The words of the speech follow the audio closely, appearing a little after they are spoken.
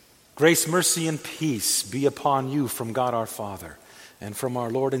Grace, mercy, and peace be upon you from God our Father and from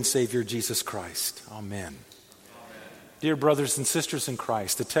our Lord and Savior Jesus Christ. Amen. Dear brothers and sisters in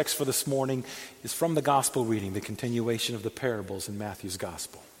Christ, the text for this morning is from the gospel reading, the continuation of the parables in Matthew's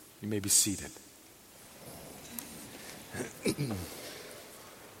gospel. You may be seated.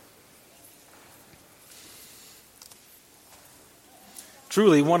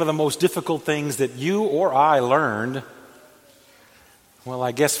 Truly, one of the most difficult things that you or I learned, well,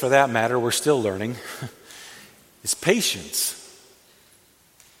 I guess for that matter, we're still learning, is patience.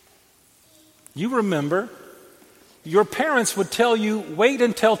 You remember, your parents would tell you, wait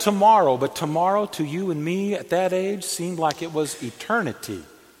until tomorrow, but tomorrow to you and me at that age seemed like it was eternity.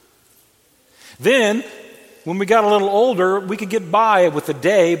 Then, when we got a little older, we could get by with a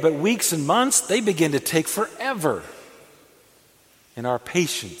day, but weeks and months, they begin to take forever. And our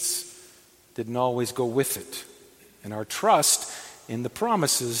patience didn't always go with it. And our trust in the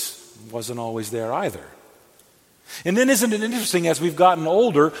promises wasn't always there either. And then isn't it interesting, as we've gotten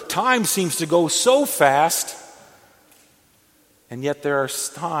older, time seems to go so fast, and yet there are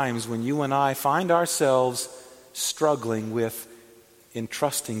times when you and I find ourselves struggling with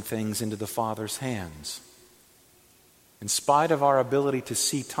entrusting things into the Father's hands. In spite of our ability to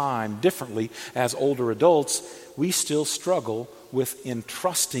see time differently as older adults, we still struggle with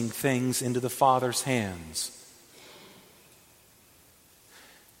entrusting things into the Father's hands.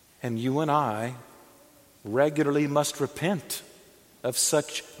 And you and I regularly must repent of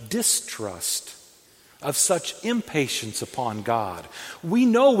such distrust, of such impatience upon God. We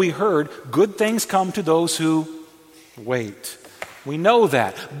know we heard good things come to those who wait. We know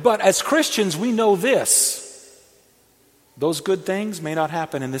that. But as Christians, we know this. Those good things may not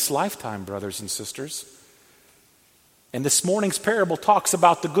happen in this lifetime, brothers and sisters. And this morning's parable talks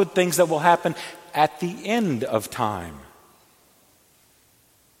about the good things that will happen at the end of time.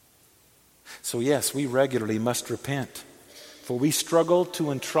 So yes, we regularly must repent, for we struggle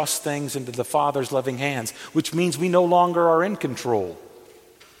to entrust things into the Father's loving hands, which means we no longer are in control.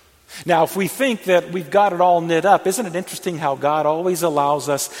 Now, if we think that we've got it all knit up, isn't it interesting how God always allows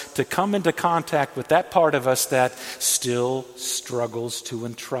us to come into contact with that part of us that still struggles to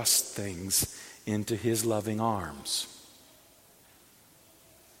entrust things into His loving arms?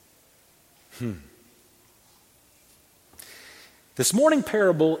 This morning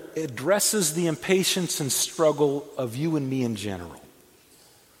parable addresses the impatience and struggle of you and me in general.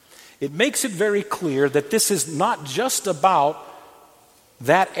 It makes it very clear that this is not just about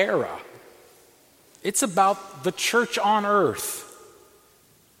that era. It's about the church on earth.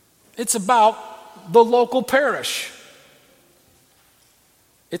 It's about the local parish.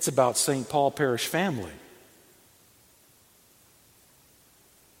 It's about St. Paul Parish family.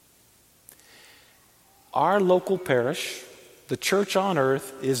 Our local parish, the church on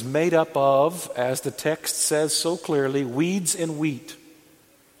earth, is made up of, as the text says so clearly, weeds and wheat.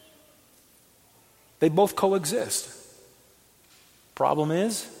 They both coexist. Problem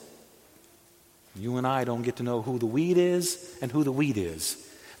is, you and I don't get to know who the weed is and who the wheat is.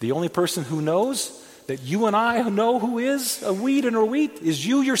 The only person who knows that you and I know who is a weed and a wheat is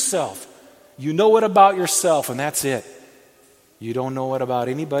you yourself. You know it about yourself, and that's it. You don't know it about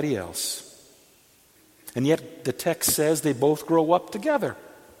anybody else. And yet the text says they both grow up together.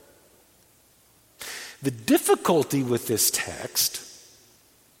 The difficulty with this text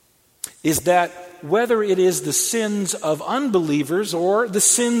is that whether it is the sins of unbelievers or the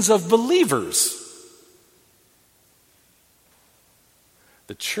sins of believers,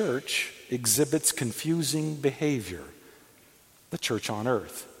 the church exhibits confusing behavior. The church on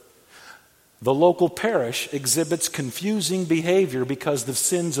earth. The local parish exhibits confusing behavior because the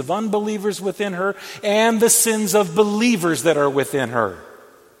sins of unbelievers within her and the sins of believers that are within her.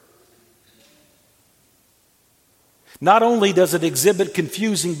 Not only does it exhibit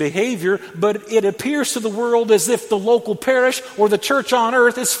confusing behavior, but it appears to the world as if the local parish or the church on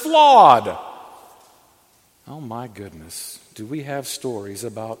earth is flawed. Oh my goodness, do we have stories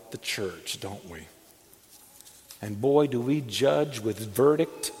about the church, don't we? And boy, do we judge with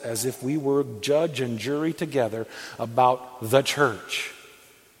verdict as if we were judge and jury together about the church.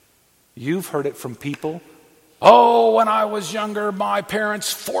 You've heard it from people. Oh, when I was younger, my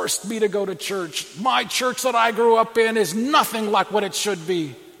parents forced me to go to church. My church that I grew up in is nothing like what it should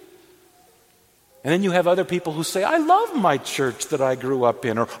be. And then you have other people who say, I love my church that I grew up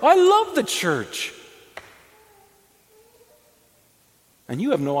in, or I love the church. And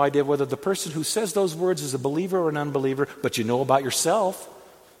you have no idea whether the person who says those words is a believer or an unbeliever, but you know about yourself.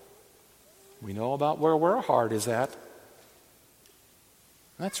 We know about where our heart is at.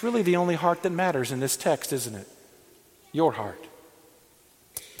 That's really the only heart that matters in this text, isn't it? Your heart.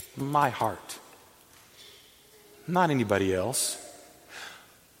 My heart. Not anybody else.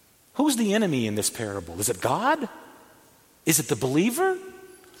 Who's the enemy in this parable? Is it God? Is it the believer?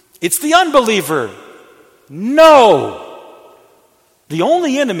 It's the unbeliever. No. The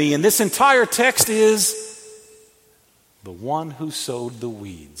only enemy in this entire text is the one who sowed the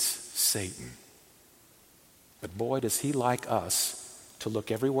weeds, Satan. But boy, does he like us to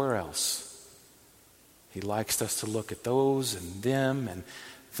look everywhere else. He likes us to look at those and them and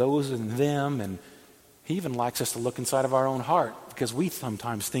those and them, and he even likes us to look inside of our own heart because we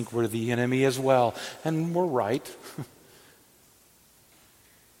sometimes think we're the enemy as well, and we're right.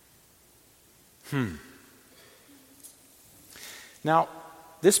 Now,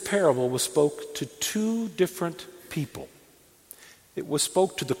 this parable was spoke to two different people. It was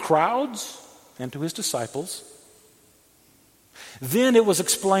spoke to the crowds and to his disciples. Then it was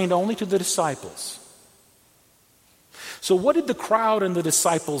explained only to the disciples. So what did the crowd and the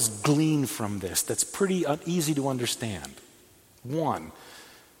disciples glean from this that's pretty easy to understand? One,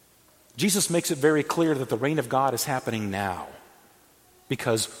 Jesus makes it very clear that the reign of God is happening now.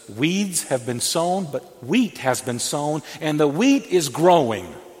 Because weeds have been sown, but wheat has been sown, and the wheat is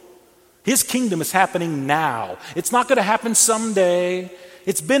growing. His kingdom is happening now. It's not going to happen someday.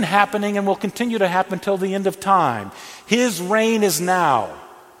 It's been happening and will continue to happen till the end of time. His reign is now.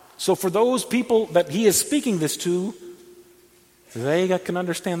 So for those people that he is speaking this to, they can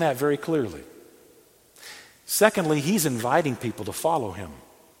understand that very clearly. Secondly, he's inviting people to follow him.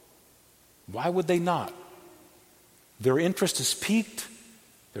 Why would they not? Their interest is piqued.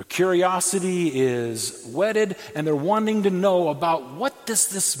 Their curiosity is whetted, and they're wanting to know about what does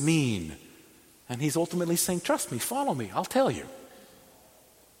this mean? And he's ultimately saying, trust me, follow me, I'll tell you.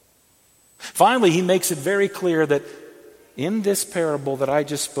 Finally, he makes it very clear that in this parable that I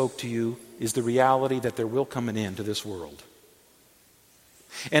just spoke to you is the reality that there will come an end to this world.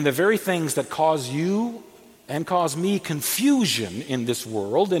 And the very things that cause you and cause me confusion in this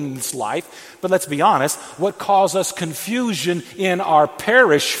world, in this life, but let's be honest, what causes us confusion in our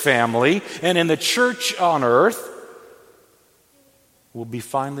parish family and in the church on earth will be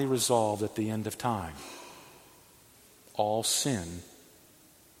finally resolved at the end of time. All sin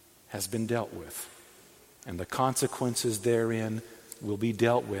has been dealt with, and the consequences therein will be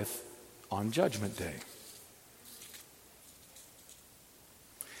dealt with on Judgment Day.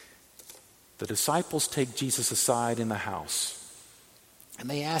 The disciples take Jesus aside in the house, and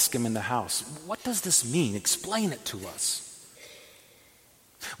they ask him in the house, what does this mean? Explain it to us.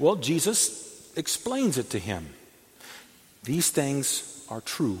 Well, Jesus explains it to him. These things are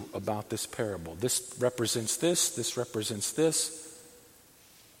true about this parable. This represents this represents this.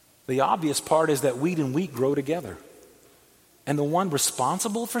 The obvious part is that wheat and wheat grow together. And the one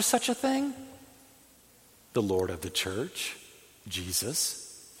responsible for such a thing? The Lord of the church, Jesus.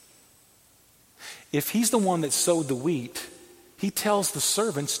 If he's the one that sowed the wheat, he tells the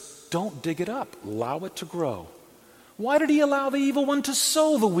servants, don't dig it up, allow it to grow. Why did he allow the evil one to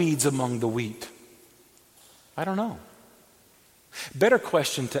sow the weeds among the wheat? I don't know. Better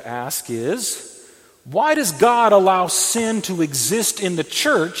question to ask is, why does God allow sin to exist in the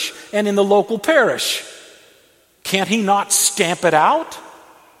church and in the local parish? Can't he not stamp it out?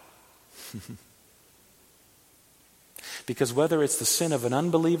 Because whether it's the sin of an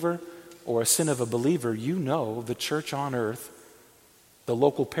unbeliever or a sin of a believer, you know the church on earth, the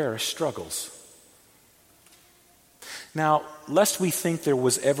local parish struggles. Now, lest we think there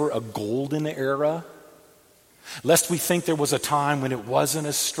was ever a golden era, lest we think there was a time when it wasn't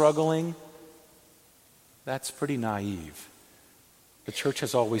as struggling, that's pretty naive. The church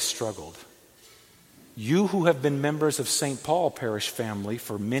has always struggled. You who have been members of St. Paul Parish family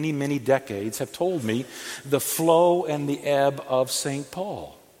for many, many decades have told me the flow and the ebb of St.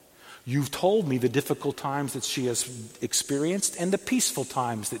 Paul. You've told me the difficult times that she has experienced and the peaceful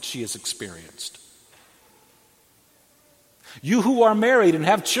times that she has experienced. You who are married and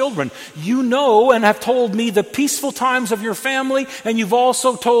have children, you know and have told me the peaceful times of your family, and you've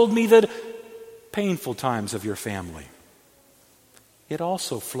also told me the painful times of your family. It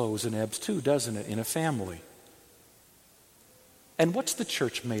also flows and ebbs too, doesn't it, in a family? And what's the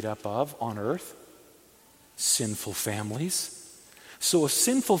church made up of on earth? Sinful families. So if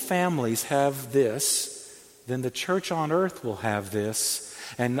sinful families have this, then the church on earth will have this,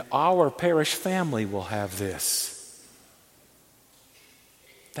 and our parish family will have this.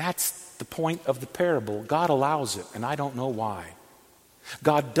 That's the point of the parable. God allows it, and I don't know why.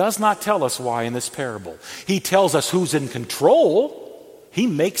 God does not tell us why in this parable. He tells us who's in control. He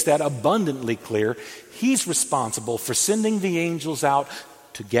makes that abundantly clear. He's responsible for sending the angels out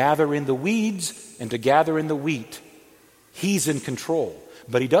to gather in the weeds and to gather in the wheat. He's in control.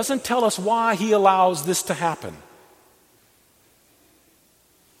 But he doesn't tell us why he allows this to happen.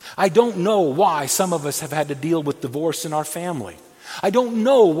 I don't know why some of us have had to deal with divorce in our family. I don't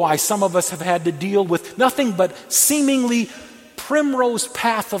know why some of us have had to deal with nothing but seemingly primrose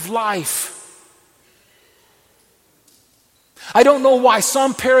path of life. I don't know why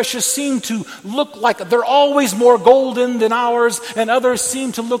some parishes seem to look like they're always more golden than ours, and others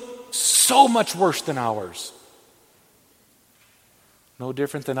seem to look so much worse than ours. No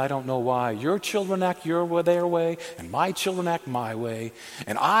different than I don't know why your children act their way, and my children act my way,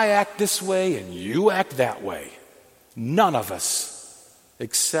 and I act this way, and you act that way. None of us,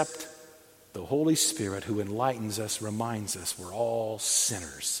 except the Holy Spirit who enlightens us, reminds us we're all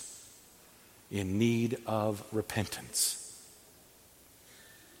sinners in need of repentance.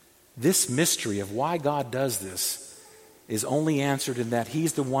 This mystery of why God does this is only answered in that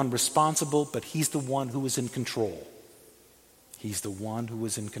He's the one responsible, but He's the one who is in control. He's the one who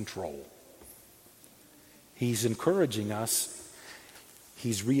is in control. He's encouraging us.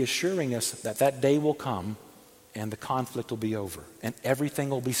 He's reassuring us that that day will come and the conflict will be over and everything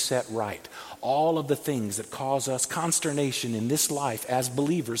will be set right. All of the things that cause us consternation in this life as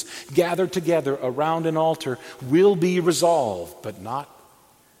believers gathered together around an altar will be resolved, but not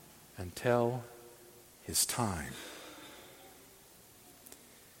until His time.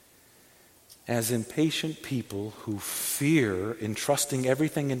 As impatient people who fear entrusting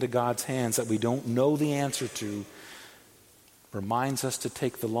everything into God's hands that we don't know the answer to, reminds us to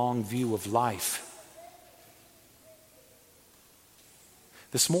take the long view of life.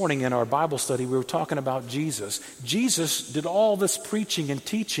 This morning in our Bible study, we were talking about Jesus. Jesus did all this preaching and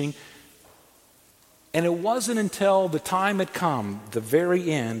teaching, and it wasn't until the time had come, the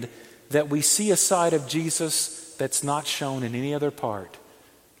very end, that we see a side of Jesus that's not shown in any other part.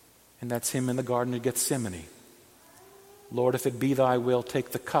 And that's Him in the Garden of Gethsemane. Lord, if it be thy will,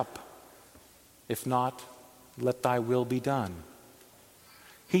 take the cup. If not, let thy will be done.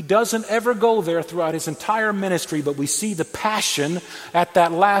 He doesn't ever go there throughout His entire ministry, but we see the passion at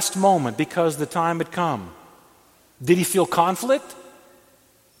that last moment because the time had come. Did He feel conflict?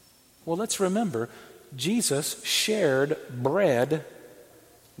 Well, let's remember, Jesus shared bread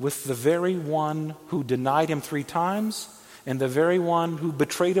with the very one who denied Him 3 times and the very one who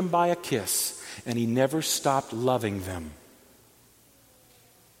betrayed Him by a kiss, and He never stopped loving them.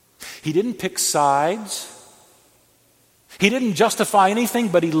 He didn't pick sides. He didn't justify anything,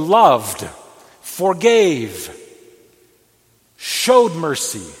 but He loved, forgave, showed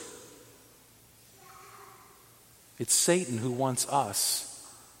mercy. It's Satan who wants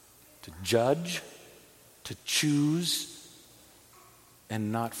us to judge, to choose,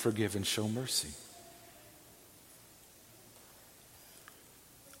 and not forgive and show mercy.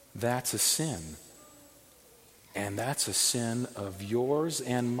 That's a sin. And that's a sin of yours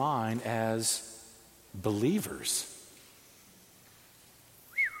and mine as believers.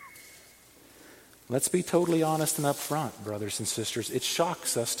 Let's be totally honest and upfront, brothers and sisters. It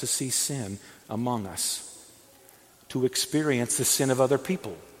shocks us to see sin among us, to experience the sin of other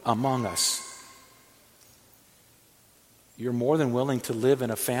people among us. You're more than willing to live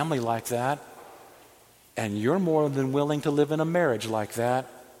in a family like that, and you're more than willing to live in a marriage like that.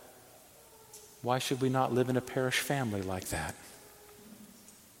 Why should we not live in a parish family like that?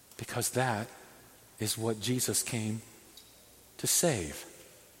 Because that is what Jesus came to save.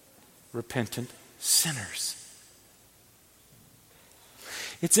 Repentant sinners.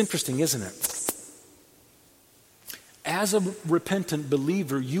 It's interesting, isn't it? As a repentant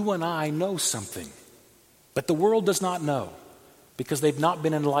believer, you and I know something, but the world does not know because they've not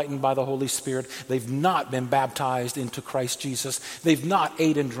been enlightened by the Holy Spirit. They've not been baptized into Christ Jesus. They've not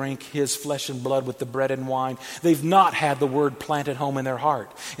ate and drank His flesh and blood with the bread and wine. They've not had the Word planted home in their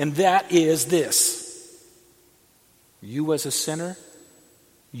heart. And that is this. You as a sinner,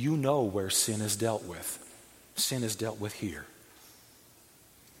 you know where sin is dealt with. Sin is dealt with here.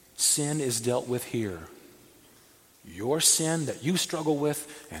 Sin is dealt with here. Your sin that you struggle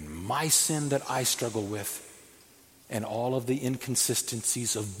with and my sin that I struggle with, and all of the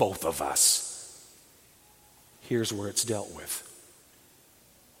inconsistencies of both of us. Here's where it's dealt with.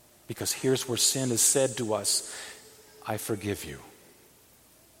 Because here's where sin has said to us, I forgive you.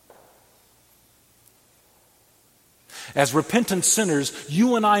 As repentant sinners,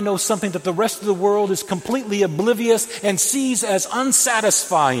 you and I know something that the rest of the world is completely oblivious and sees as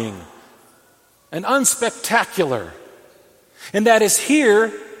unsatisfying and unspectacular. And that is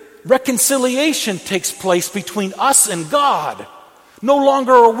here, reconciliation takes place between us and God. No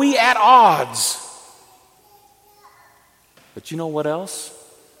longer are we at odds. But you know what else?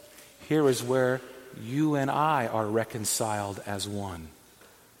 Here is where you and I are reconciled as one.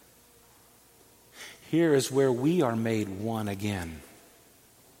 Here is where we are made one again.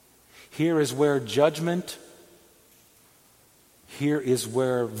 Here is where judgment, here is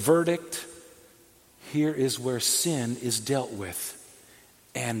where verdict, here is where sin is dealt with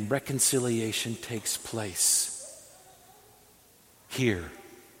and reconciliation takes place. Here.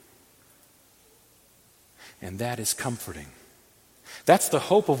 And that is comforting. That's the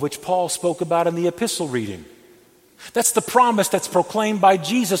hope of which Paul spoke about in the epistle reading. That's the promise that's proclaimed by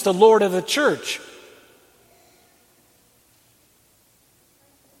Jesus, the Lord of the church.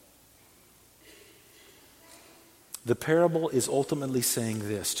 The parable is ultimately saying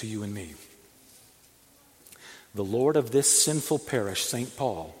this to you and me. The Lord of this sinful parish, St.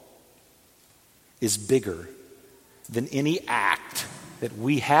 Paul, is bigger than any act that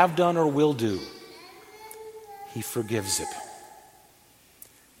we have done or will do. He forgives it.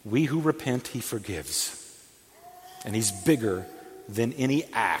 We who repent, he forgives. And he's bigger than any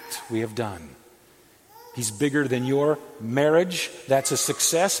act we have done. He's bigger than your marriage that's a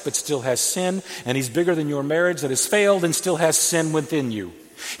success but still has sin. And he's bigger than your marriage that has failed and still has sin within you.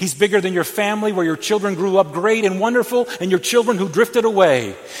 He's bigger than your family where your children grew up great and wonderful and your children who drifted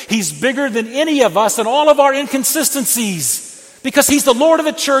away. He's bigger than any of us and all of our inconsistencies because he's the Lord of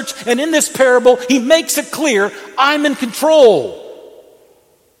the church, and in this parable he makes it clear, I'm in control.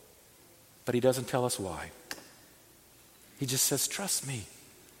 But he doesn't tell us why. He just says, trust me.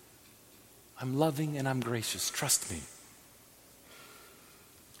 I'm loving and I'm gracious. Trust me.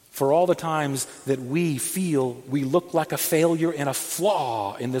 For all the times that we feel we look like a failure and a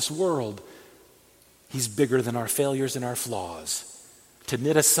flaw in this world, he's bigger than our failures and our flaws. To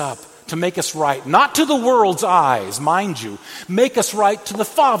knit us up, to make us right, not to the world's eyes, mind you, make us right to the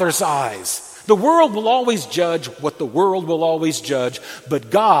Father's eyes. The world will always judge what the world will always judge, but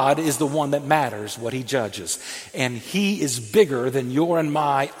God is the one that matters what he judges. And he is bigger than your and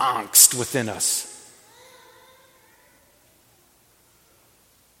my angst within us.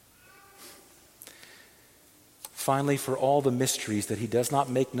 Finally, for all the mysteries that he does not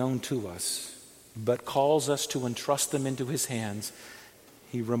make known to us, but calls us to entrust them into his hands,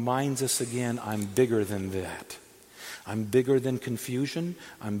 he reminds us again, I'm bigger than that. I'm bigger than confusion.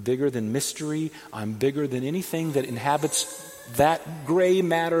 I'm bigger than mystery. I'm bigger than anything that inhabits that gray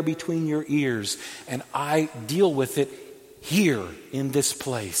matter between your ears. And I deal with it here in this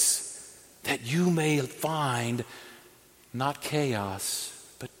place, that you may find not chaos,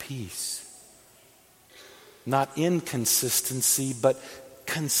 but peace. Not inconsistency, but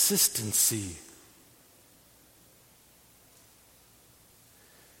consistency.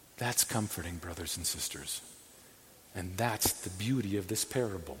 That's comforting, brothers and sisters. And that's the beauty of this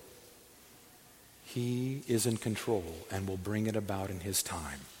parable. He is in control and will bring it about in his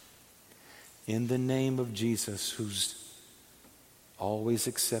time. In the name of Jesus, who always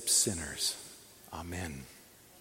accepts sinners. Amen.